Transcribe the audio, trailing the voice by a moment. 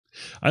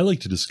I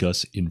like to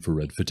discuss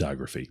infrared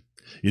photography.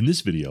 In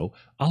this video,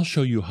 I'll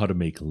show you how to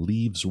make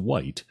leaves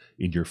white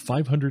in your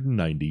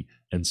 590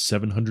 and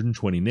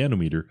 720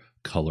 nanometer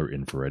color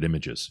infrared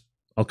images.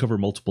 I'll cover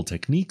multiple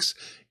techniques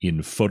in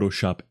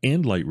Photoshop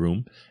and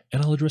Lightroom,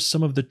 and I'll address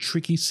some of the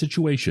tricky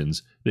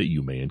situations that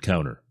you may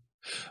encounter.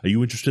 Are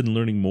you interested in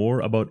learning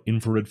more about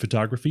infrared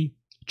photography?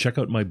 Check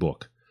out my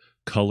book,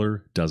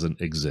 Color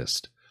Doesn't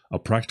Exist: A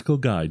Practical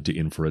Guide to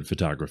Infrared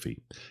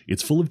Photography.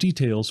 It's full of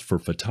details for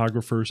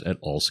photographers at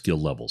all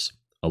skill levels.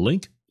 A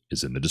link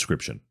is in the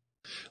description.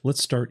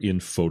 Let's start in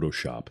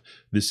Photoshop.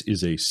 This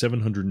is a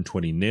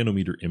 720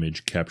 nanometer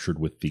image captured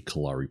with the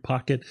Kalari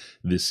Pocket.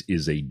 This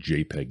is a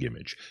JPEG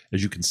image.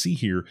 As you can see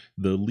here,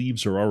 the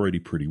leaves are already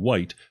pretty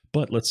white,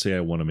 but let's say I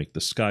want to make the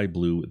sky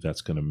blue.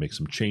 That's going to make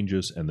some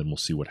changes, and then we'll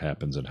see what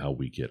happens and how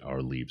we get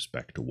our leaves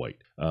back to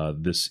white.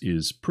 This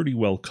is pretty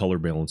well color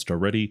balanced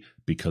already.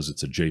 Because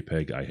it's a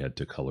JPEG, I had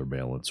to color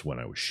balance when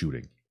I was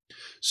shooting.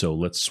 So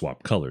let's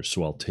swap colors.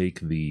 So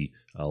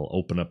I'll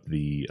open up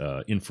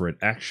the infrared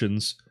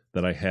actions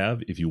that I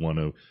have. If you want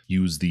to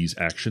use these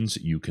actions,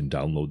 you can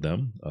download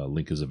them. A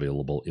link is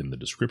available in the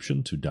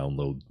description to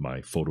download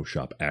my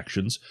Photoshop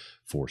actions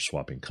for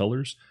swapping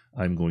colors.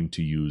 I'm going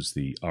to use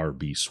the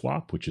RB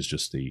swap, which is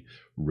just the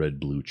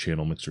red-blue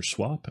channel mixer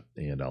swap,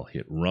 and I'll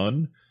hit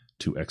run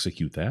to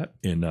execute that.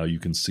 And now you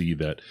can see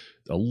that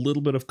a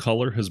little bit of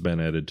color has been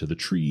added to the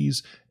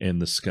trees,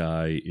 and the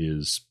sky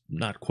is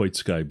not quite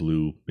sky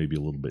blue, maybe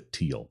a little bit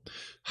teal.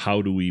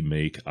 How do we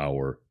make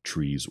our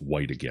trees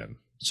white again?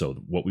 So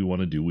what we want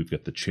to do, we've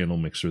got the channel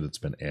mixer that's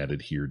been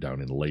added here down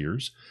in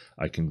layers.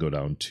 I can go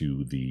down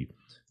to the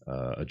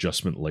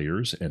adjustment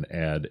layers and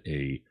add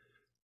a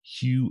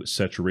hue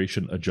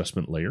saturation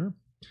adjustment layer.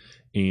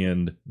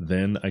 And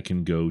then I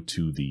can go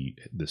to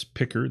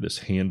this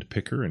hand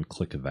picker, and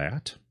click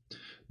that.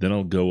 Then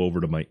I'll go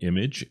over to my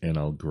image and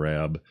I'll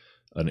grab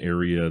an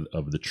area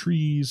of the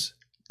trees,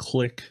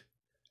 click,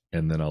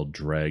 and then I'll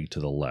drag to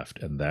the left,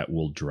 and that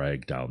will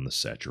drag down the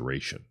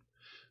saturation.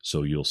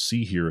 So you'll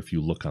see here, if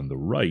you look on the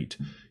right,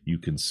 you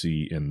can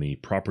see in the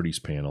properties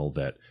panel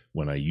that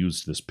when I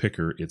used this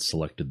picker, it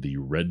selected the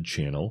red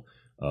channel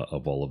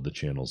of all of the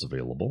channels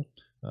available.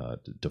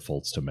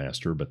 Defaults to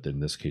master, but in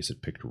this case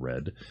it picked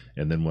red.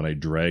 And then when I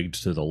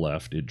dragged to the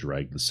left, it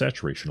dragged the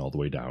saturation all the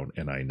way down,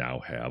 and I now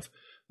have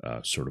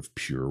sort of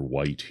pure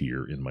white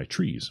here in my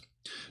trees.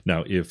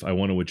 Now, if I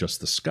want to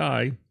adjust the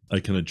sky, I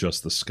can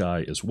adjust the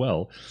sky as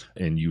well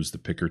and use the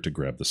picker to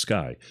grab the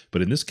sky.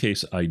 But in this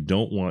case, I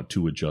don't want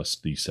to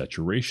adjust the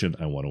saturation.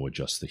 I want to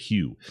adjust the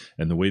hue.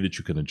 And the way that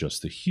you can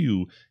adjust the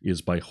hue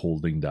is by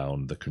holding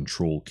down the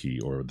control key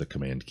or the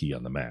command key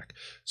on the Mac.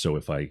 So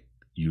if I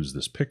use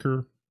this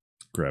picker,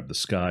 grab the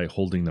sky,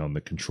 holding down the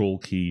control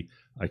key,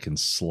 I can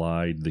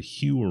slide the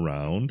hue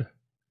around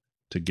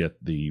to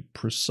get the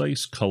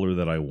precise color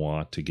that I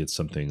want, to get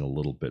something a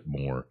little bit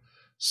more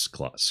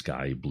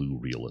sky blue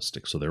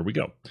realistic. So there we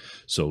go.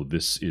 So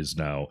this is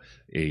now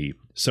a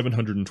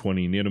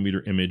 720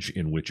 nanometer image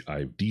in which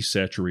I've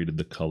desaturated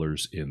the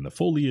colors in the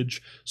foliage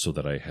so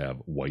that I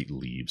have white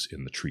leaves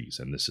in the trees.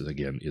 And this is,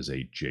 again, is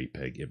a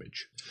JPEG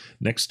image.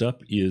 Next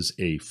up is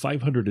a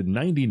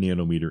 590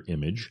 nanometer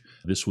image.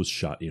 This was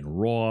shot in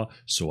RAW,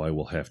 so I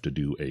will have to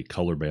do a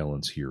color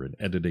balance here in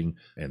editing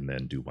and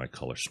then do my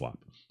color swap.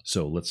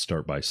 So let's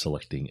start by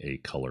selecting a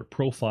color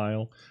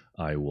profile.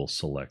 I will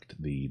select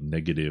the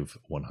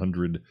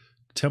 -100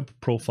 temp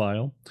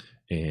profile,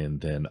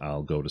 and then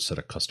I'll go to set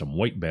a custom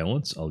white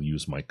balance. I'll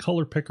use my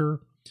color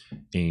picker,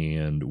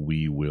 and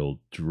we will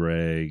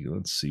drag,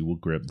 let's see, we'll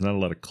grab, not a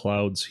lot of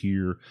clouds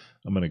here.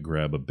 I'm going to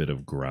grab a bit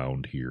of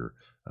ground here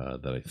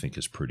that I think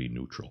is pretty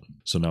neutral.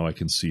 So now I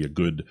can see a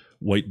good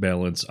white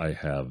balance. I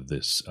have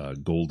this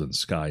golden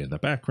sky in the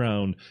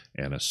background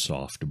and a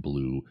soft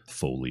blue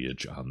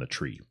foliage on the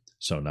tree.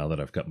 So now that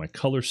I've got my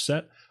color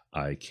set,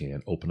 I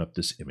can open up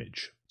this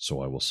image. So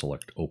I will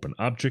select Open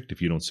Object.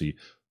 If you don't see,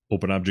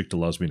 Open Object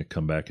allows me to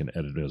come back and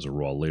edit it as a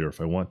raw layer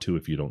if I want to.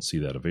 If you don't see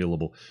that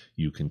available,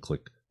 you can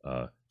click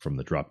from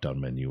the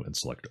drop-down menu and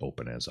select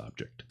Open as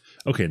Object.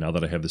 Okay, now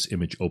that I have this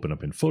image open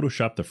up in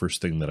Photoshop, the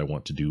first thing that I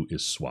want to do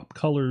is swap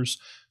colors.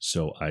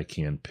 So I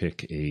can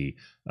pick a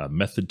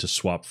method to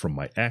swap from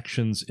my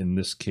actions. In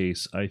this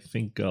case, I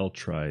think I'll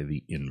try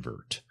the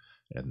invert.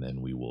 And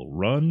then we will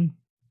run.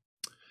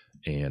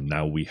 And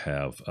now we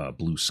have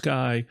blue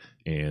sky,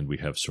 and we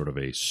have sort of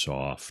a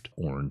soft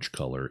orange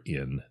color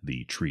in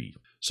the tree.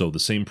 So the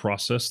same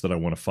process that I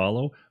want to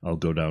follow, I'll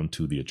go down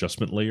to the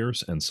adjustment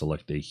layers and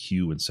select a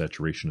hue and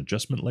saturation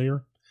adjustment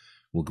layer.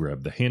 We'll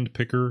grab the hand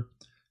picker,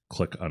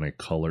 click on a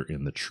color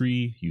in the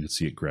tree. You can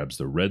see it grabs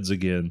the reds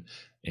again,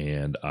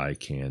 and I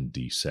can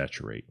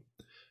desaturate.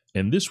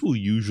 And this will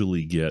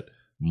usually get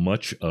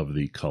much of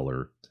the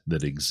color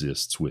that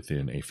exists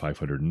within a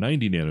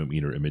 590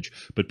 nanometer image,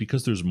 but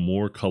because there's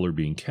more color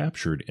being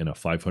captured in a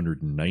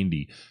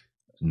 590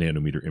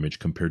 nanometer image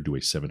compared to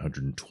a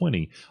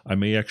 720, I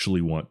may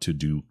actually want to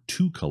do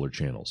two color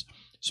channels.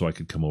 So I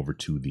could come over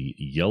to the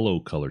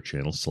yellow color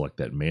channel, select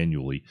that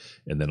manually,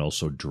 and then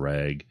also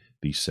drag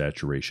the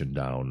saturation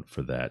down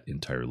for that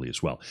entirely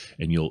as well.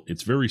 And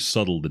it's very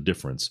subtle, the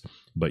difference,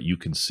 but you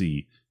can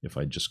see if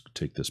I just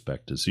take this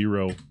back to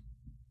 0,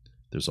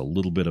 there's a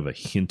little bit of a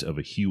hint of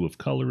a hue of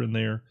color in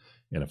there.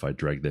 And if I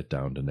drag that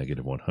down to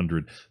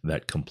 -100,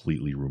 that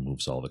completely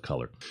removes all the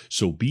color.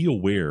 So be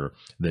aware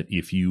that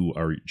if you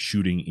are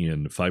shooting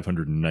in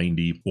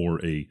 590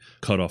 or a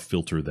cutoff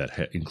filter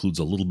that includes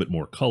a little bit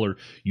more color,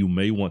 you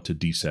may want to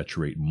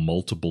desaturate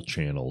multiple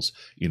channels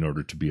in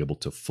order to be able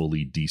to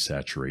fully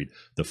desaturate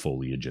the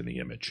foliage in the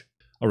image.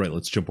 All right,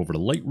 let's jump over to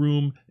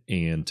Lightroom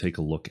and take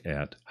a look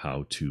at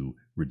how to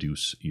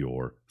reduce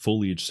your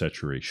foliage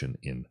saturation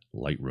in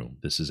Lightroom.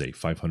 This is a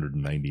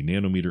 590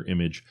 nanometer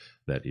image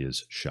that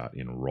is shot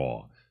in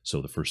RAW.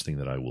 So the first thing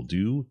that I will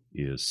do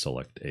is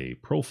select a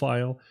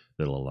profile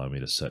that'll allow me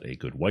to set a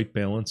good white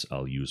balance.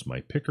 I'll use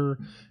my picker,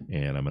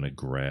 and I'm going to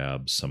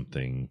grab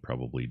something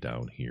probably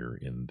down here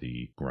in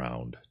the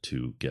ground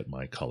to get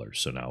my color.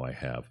 So now I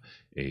have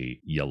a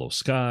yellow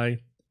sky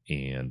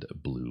and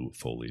blue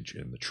foliage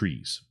in the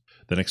trees.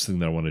 The next thing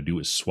that I want to do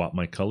is swap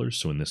my colors.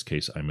 So in this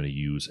case, I'm going to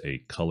use a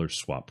color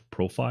swap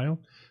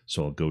profile.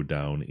 So I'll go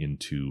down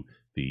into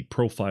the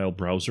profile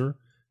browser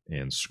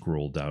and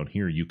scroll down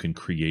here. You can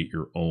create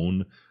your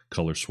own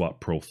color swap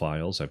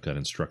profiles. I've got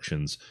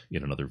instructions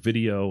in another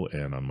video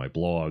and on my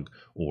blog,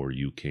 or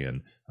you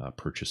can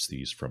purchase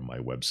these from my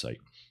website.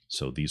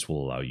 So these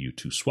will allow you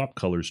to swap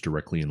colors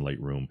directly in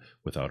Lightroom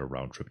without a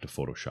round trip to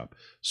Photoshop.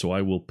 So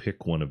I will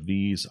pick one of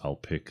these. I'll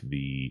pick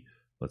the,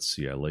 let's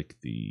see,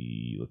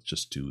 let's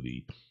just do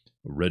the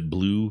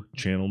red-blue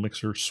channel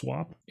mixer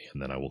swap,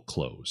 and then I will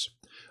close.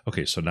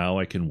 Okay, so now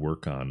I can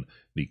work on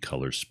the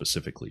colors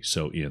specifically.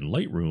 So in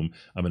Lightroom,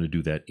 I'm going to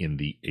do that in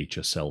the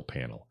HSL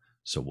panel.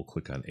 So we'll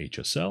click on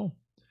HSL,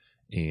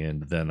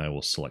 and then I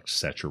will select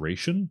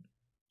saturation.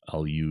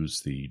 I'll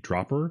use the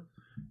dropper,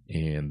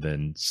 and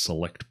then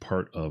select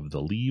part of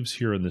the leaves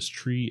here in this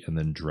tree, and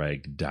then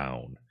drag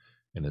down.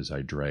 And as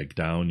I drag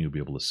down, you'll be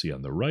able to see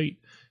on the right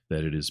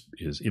that it is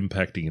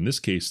impacting, in this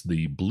case,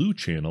 the blue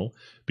channel,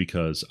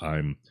 because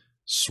I'm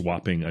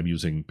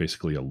using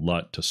basically a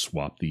LUT to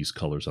swap these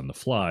colors on the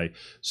fly.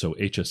 So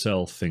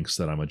HSL thinks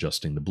that I'm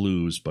adjusting the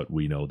blues, but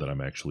we know that I'm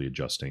actually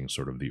adjusting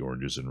sort of the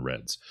oranges and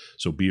reds.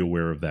 So be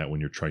aware of that when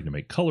you're trying to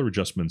make color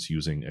adjustments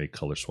using a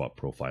color swap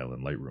profile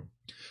in Lightroom.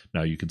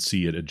 Now you can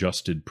see it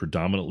adjusted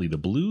predominantly the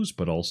blues,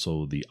 but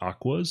also the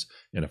aquas.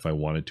 And if I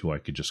wanted to, I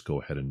could just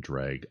go ahead and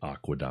drag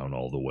aqua down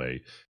all the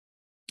way.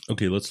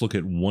 Okay, let's look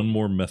at one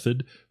more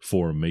method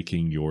for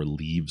making your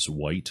leaves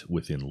white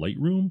within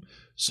Lightroom.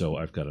 So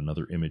I've got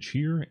another image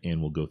here,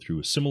 and we'll go through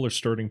a similar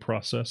starting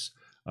process.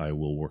 I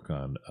will work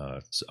on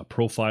a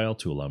profile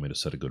to allow me to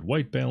set a good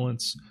white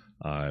balance.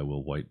 I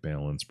will white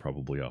balance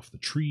probably off the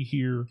tree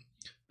here.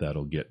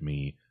 That'll get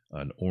me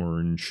an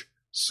orange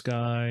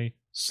sky,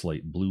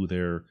 slight blue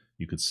there.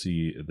 You could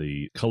see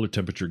the color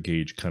temperature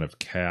gauge kind of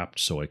capped,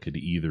 so I could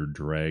either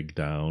drag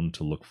down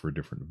to look for a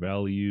different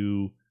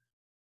value.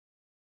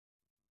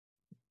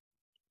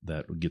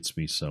 That gets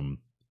me some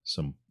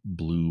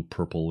blue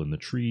purple in the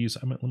trees.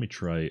 Let me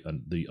try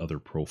the other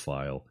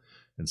profile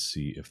and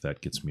see if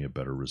that gets me a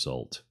better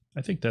result.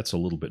 I think that's a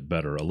little bit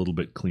better, a little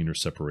bit cleaner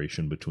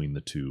separation between the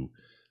two.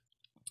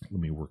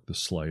 Let me work the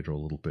slider a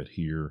little bit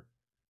here,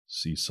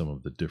 see some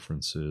of the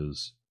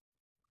differences.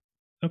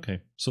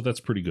 Okay, so that's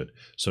pretty good.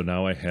 So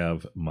now I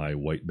have my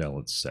white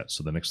balance set.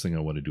 So the next thing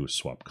I want to do is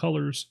swap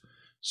colors.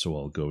 So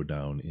I'll go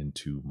down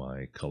into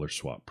my color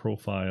swap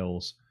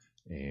profiles,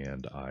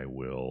 and I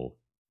will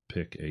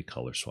pick a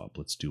color swap.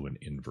 Let's do an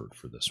invert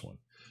for this one.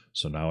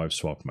 So now I've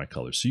swapped my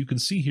colors. So you can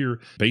see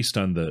here, based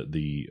on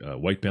the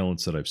white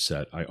balance that I've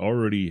set, I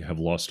already have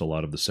lost a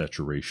lot of the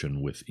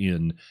saturation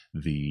within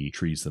the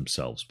trees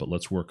themselves, but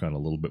let's work on a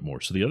little bit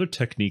more. So the other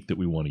technique that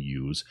we want to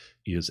use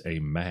is a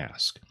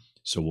mask.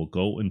 So we'll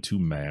go into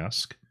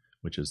mask,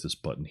 which is this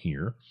button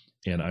here,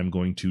 and I'm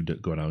going to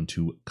go down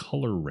to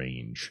color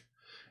range.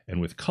 And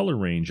with color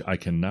range, I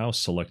can now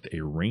select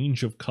a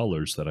range of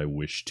colors that I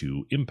wish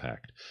to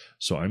impact.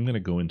 So I'm going to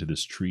go into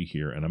this tree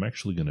here, and I'm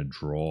actually going to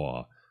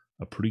draw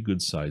a pretty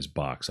good size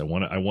box. I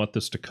want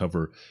this to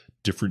cover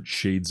different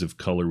shades of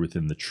color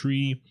within the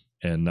tree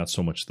and not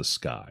so much the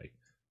sky.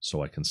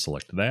 So I can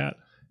select that,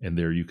 and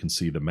there you can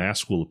see the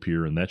mask will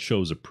appear, and that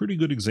shows a pretty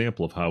good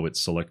example of how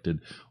it's selected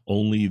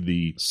only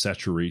the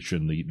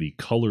saturation, the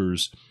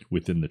colors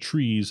within the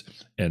trees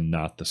and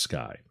not the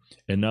sky.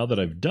 And now that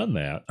I've done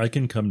that, I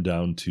can come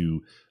down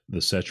to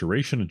the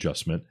saturation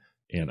adjustment,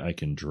 and I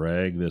can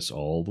drag this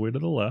all the way to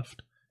the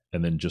left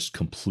and then just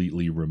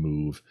completely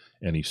remove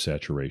any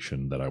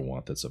saturation that I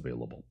want that's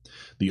available.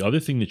 The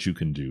other thing that you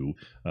can do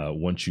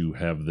once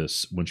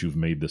you've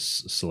made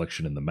this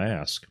selection in the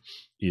mask,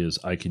 is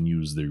I can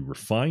use the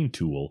refine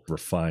tool,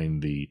 refine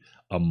the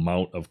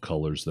amount of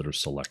colors that are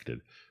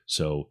selected.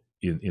 So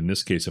in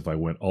this case, if I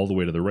went all the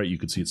way to the right, you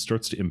can see it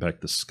starts to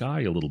impact the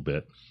sky a little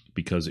bit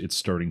because it's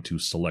starting to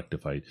select.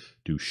 If I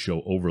do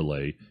show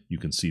overlay, you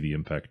can see the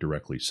impact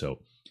directly. So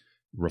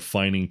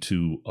refining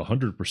to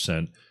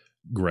 100%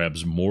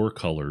 grabs more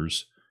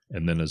colors,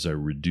 and then as I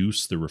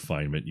reduce the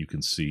refinement, you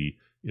can see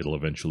it'll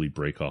eventually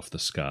break off the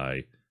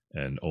sky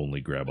and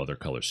only grab other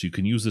colors. So you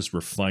can use this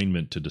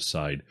refinement to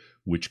decide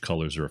which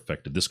colors are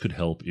affected. This could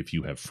help if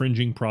you have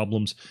fringing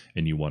problems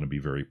and you want to be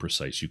very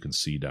precise. You can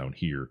see down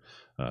here,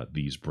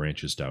 these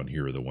branches down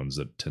here are the ones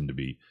that tend to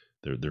be,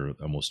 they're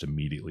almost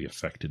immediately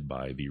affected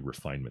by the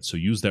refinement. So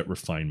use that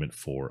refinement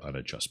for an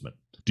adjustment.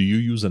 Do you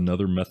use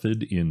another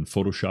method in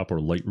Photoshop or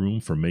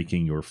Lightroom for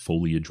making your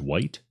foliage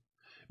white?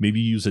 Maybe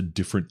use a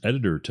different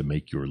editor to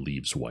make your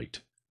leaves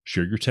white.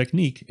 Share your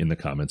technique in the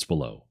comments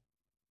below.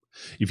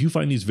 If you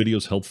find these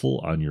videos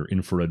helpful on your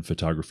infrared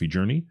photography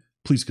journey,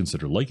 please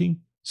consider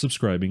liking,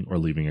 subscribing, or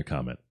leaving a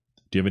comment.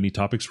 Do you have any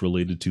topics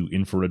related to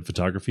infrared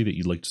photography that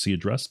you'd like to see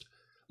addressed?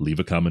 Leave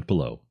a comment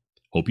below.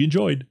 Hope you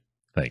enjoyed.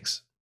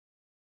 Thanks.